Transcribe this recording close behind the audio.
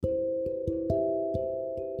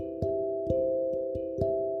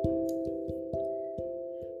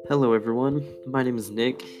Hello, everyone. My name is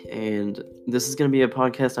Nick, and this is going to be a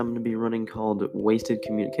podcast I'm going to be running called Wasted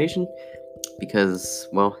Communication because,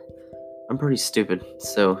 well, I'm pretty stupid.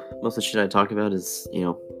 So, most of the shit I talk about is, I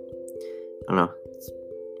don't know,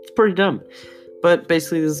 it's pretty dumb. But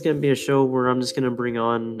basically, this is going to be a show where I'm just going to bring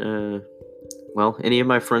on, any of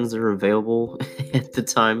my friends that are available at the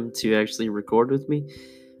time to actually record with me.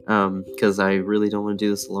 Because I really don't want to do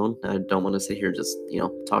this alone. I don't want to sit here just,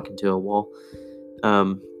 talking to a wall.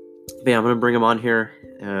 But yeah, I'm going to bring them on here.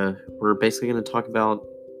 We're basically going to talk about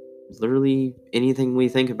literally anything we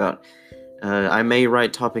think about. I may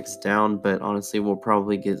write topics down, but honestly, we'll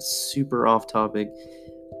probably get super off topic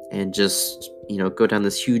and just, go down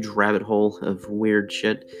this huge rabbit hole of weird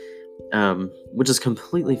shit, which is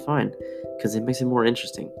completely fine because it makes it more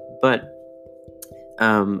interesting. But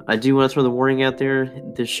I do want to throw the warning out there.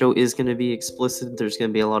 This show is going to be explicit. There's going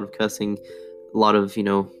to be a lot of cussing, a lot of,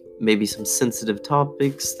 maybe some sensitive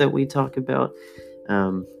topics that we talk about.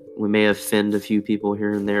 We may offend a few people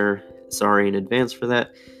here and there. Sorry in advance for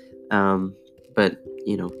that. But,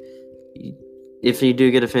 if you do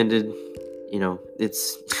get offended,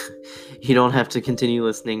 it's you don't have to continue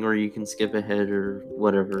listening, or you can skip ahead or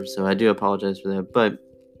whatever. So I do apologize for that. But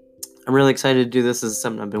I'm really excited to do this. This is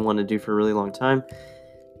something I've been wanting to do for a really long time.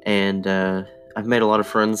 And I've made a lot of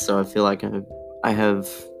friends, so I feel like I have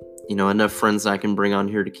enough friends that I can bring on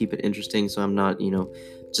here to keep it interesting, so I'm not,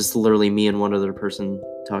 just literally me and one other person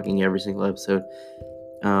talking every single episode.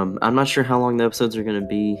 I'm not sure how long the episodes are going to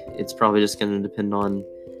be. It's probably just going to depend on,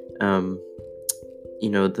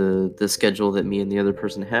 the schedule that me and the other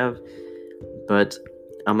person have. But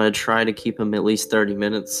I'm going to try to keep them at least 30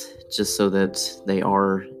 minutes, just so that they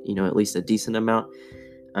are, at least a decent amount.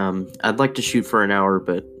 I'd like to shoot for an hour,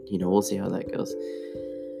 but, we'll see how that goes.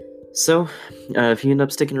 So, if you end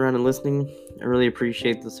up sticking around and listening, I really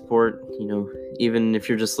appreciate the support. Even if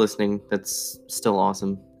you're just listening, that's still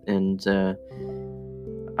awesome. And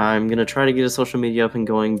I'm going to try to get a social media up and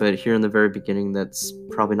going, but here in the very beginning, that's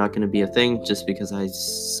probably not going to be a thing just because I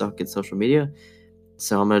suck at social media.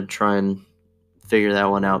 So I'm going to try and figure that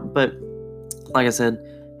one out. But like I said,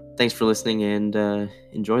 thanks for listening and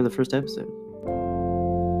enjoy the first episode.